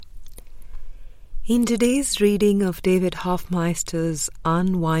In today's reading of David Hoffmeister's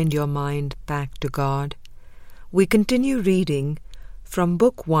Unwind Your Mind Back to God, we continue reading from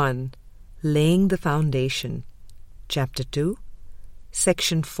Book 1, Laying the Foundation, Chapter 2,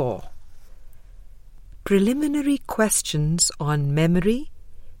 Section 4. Preliminary Questions on Memory,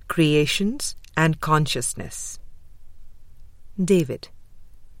 Creations, and Consciousness. David.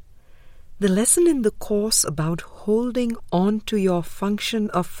 The lesson in the course about holding on to your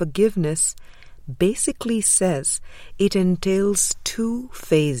function of forgiveness basically says it entails two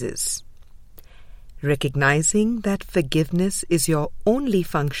phases. Recognizing that forgiveness is your only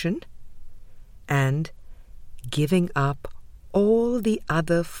function and giving up all the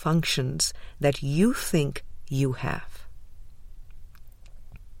other functions that you think you have.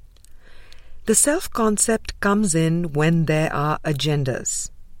 The self-concept comes in when there are agendas,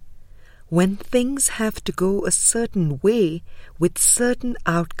 when things have to go a certain way with certain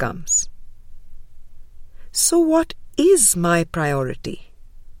outcomes. So what is my priority?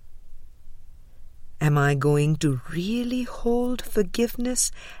 Am I going to really hold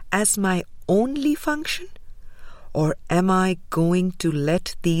forgiveness as my only function? Or am I going to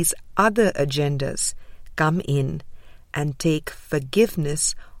let these other agendas come in and take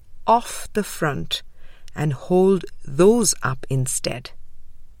forgiveness off the front and hold those up instead?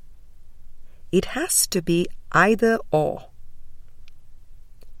 It has to be either or.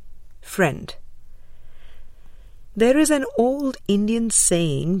 Friend, there is an old Indian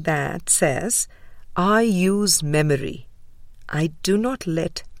saying that says, I use memory. I do not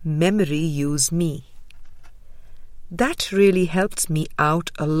let memory use me. That really helps me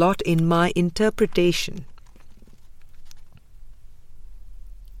out a lot in my interpretation.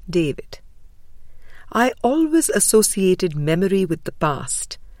 David. I always associated memory with the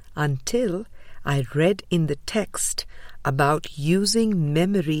past until I read in the text about using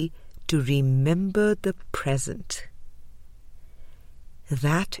memory to remember the present.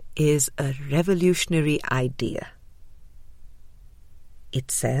 That is a revolutionary idea.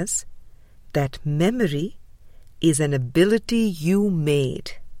 It says that memory is an ability you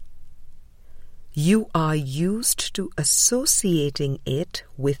made. You are used to associating it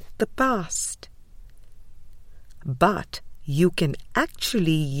with the past. But you can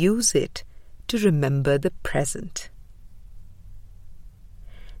actually use it to remember the present.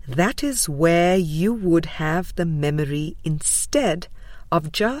 That is where you would have the memory instead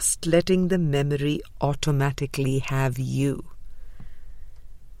of just letting the memory automatically have you.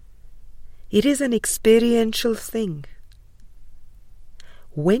 It is an experiential thing.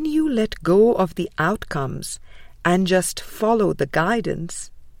 When you let go of the outcomes and just follow the guidance,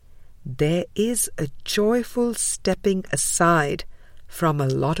 there is a joyful stepping aside from a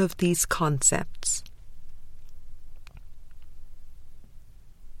lot of these concepts.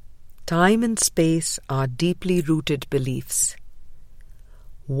 Time and space are deeply rooted beliefs.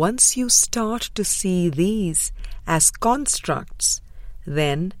 Once you start to see these as constructs,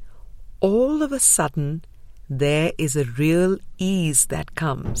 then all of a sudden there is a real ease that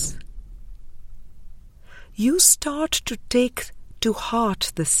comes. You start to take to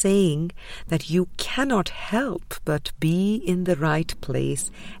heart the saying that you cannot help but be in the right place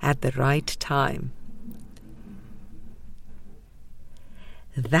at the right time.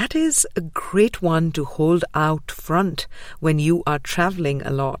 That is a great one to hold out front when you are traveling a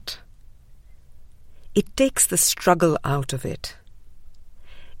lot. It takes the struggle out of it.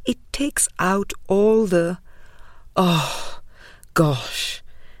 It takes out all the, oh, gosh,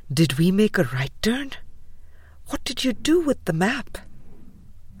 did we make a right turn? What did you do with the map?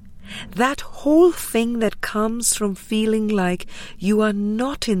 That whole thing that comes from feeling like you are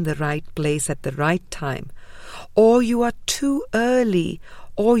not in the right place at the right time, or you are too early,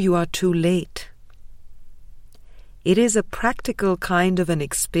 or you are too late. It is a practical kind of an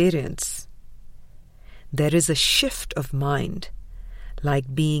experience. There is a shift of mind,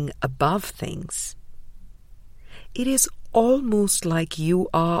 like being above things. It is almost like you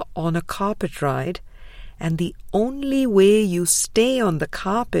are on a carpet ride, and the only way you stay on the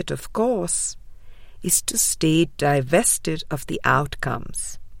carpet, of course, is to stay divested of the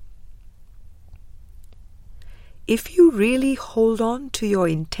outcomes. If you really hold on to your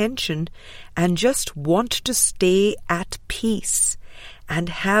intention and just want to stay at peace and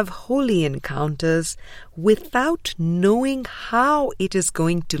have holy encounters without knowing how it is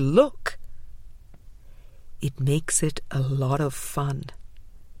going to look, it makes it a lot of fun.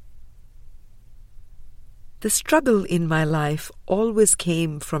 The struggle in my life always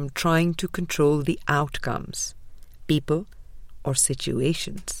came from trying to control the outcomes, people or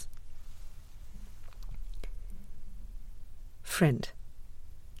situations. Friend,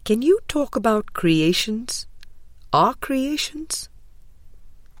 Can you talk about creations? Our creations?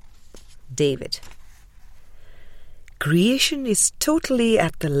 David. Creation is totally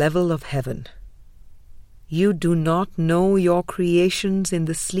at the level of heaven. You do not know your creations in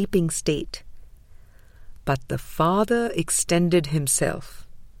the sleeping state, but the Father extended himself,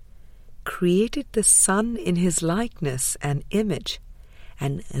 created the Son in his likeness and image,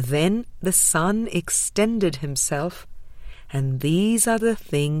 and then the Son extended himself, and these are the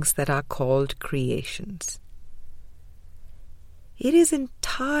things that are called creations. It is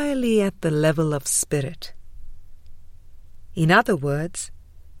entirely at the level of spirit. In other words,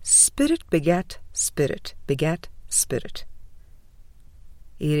 spirit begat spirit begat spirit.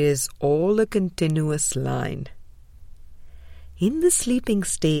 It is all a continuous line. In the sleeping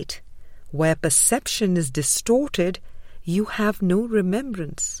state, where perception is distorted, you have no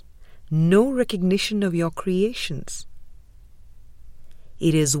remembrance, no recognition of your creations.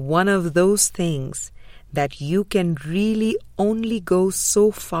 It is one of those things that you can really only go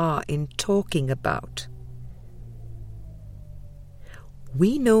so far in talking about.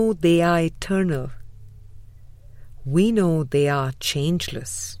 We know they are eternal. We know they are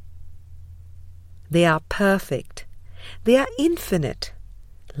changeless. They are perfect. They are infinite,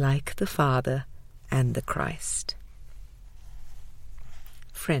 like the Father and the Christ.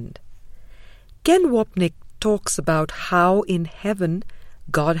 Friend, Ken Wapnick talks about how in heaven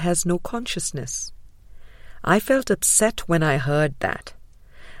God has no consciousness. I felt upset when I heard that.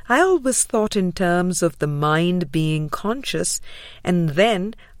 I always thought in terms of the mind being conscious, and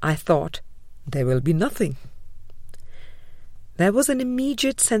then I thought, there will be nothing. There was an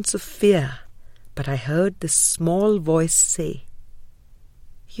immediate sense of fear, but I heard this small voice say,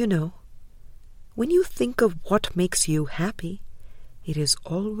 "You know, when you think of what makes you happy, it is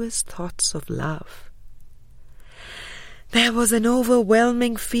always thoughts of love." There was an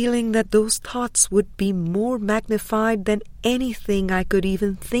overwhelming feeling that those thoughts would be more magnified than anything I could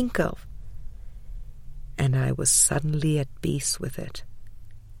even think of. And I was suddenly at peace with it.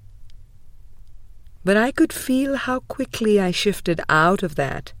 But I could feel how quickly I shifted out of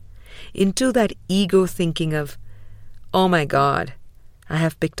that, into that ego thinking of, oh my God, I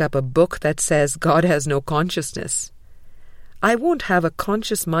have picked up a book that says God has no consciousness. I won't have a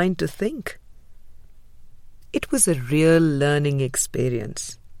conscious mind to think. It was a real learning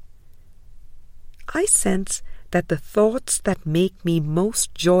experience. I sense that the thoughts that make me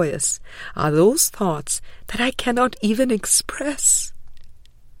most joyous are those thoughts that I cannot even express.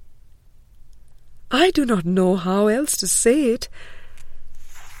 I do not know how else to say it.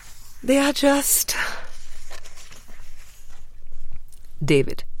 They are just...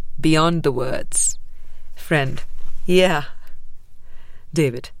 David, beyond the words. Friend, yeah.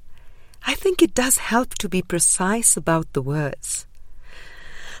 David, I think it does help to be precise about the words.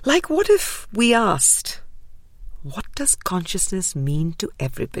 Like, what if we asked, what does consciousness mean to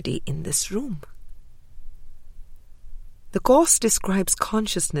everybody in this room? The Course describes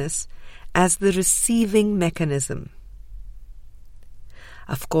consciousness as the receiving mechanism.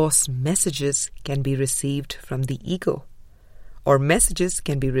 Of course, messages can be received from the ego, or messages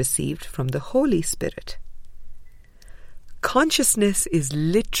can be received from the Holy Spirit. Consciousness is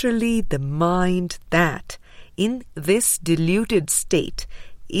literally the mind that, in this diluted state,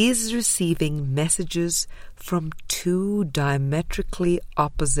 is receiving messages from two diametrically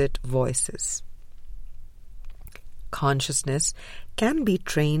opposite voices. Consciousness can be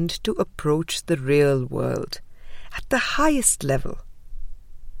trained to approach the real world at the highest level.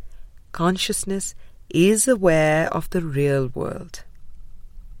 Consciousness is aware of the real world.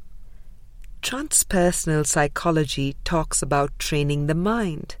 Transpersonal psychology talks about training the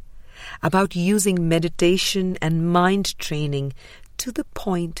mind, about using meditation and mind training to the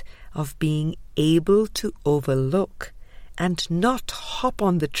point of being able to overlook and not hop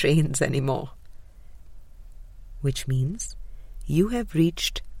on the trains anymore. Which means you have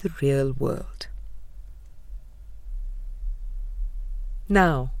reached the real world.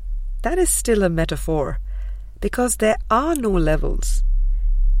 Now, that is still a metaphor, because there are no levels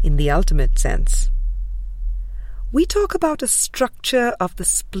in the ultimate sense. We talk about a structure of the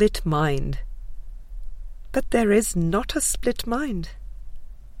split mind, but there is not a split mind.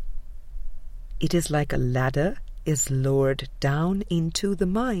 It is like a ladder is lowered down into the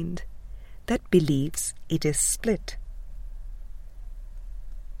mind that believes it is split.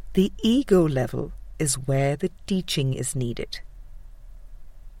 The ego level is where the teaching is needed,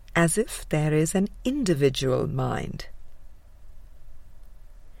 as if there is an individual mind.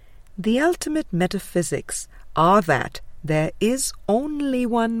 The ultimate metaphysics are that there is only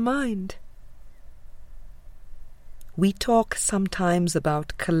one mind. We talk sometimes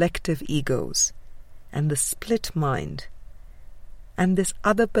about collective egos and the split mind. And this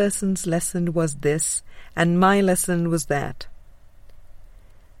other person's lesson was this, and my lesson was that.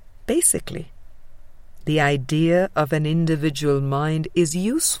 Basically, the idea of an individual mind is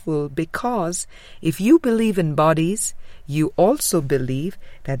useful because if you believe in bodies, you also believe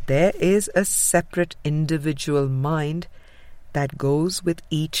that there is a separate individual mind that goes with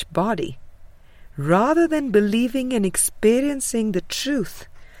each body, rather than believing and experiencing the truth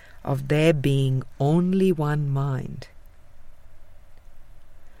of there being only one mind.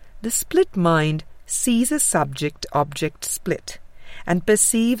 The split mind sees a subject-object split and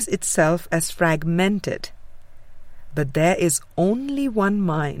perceives itself as fragmented. But there is only one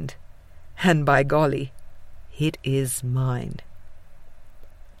mind, and by golly, it is mine.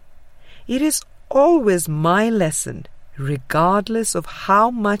 It is always my lesson, regardless of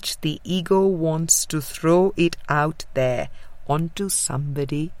how much the ego wants to throw it out there onto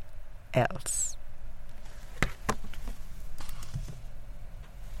somebody else.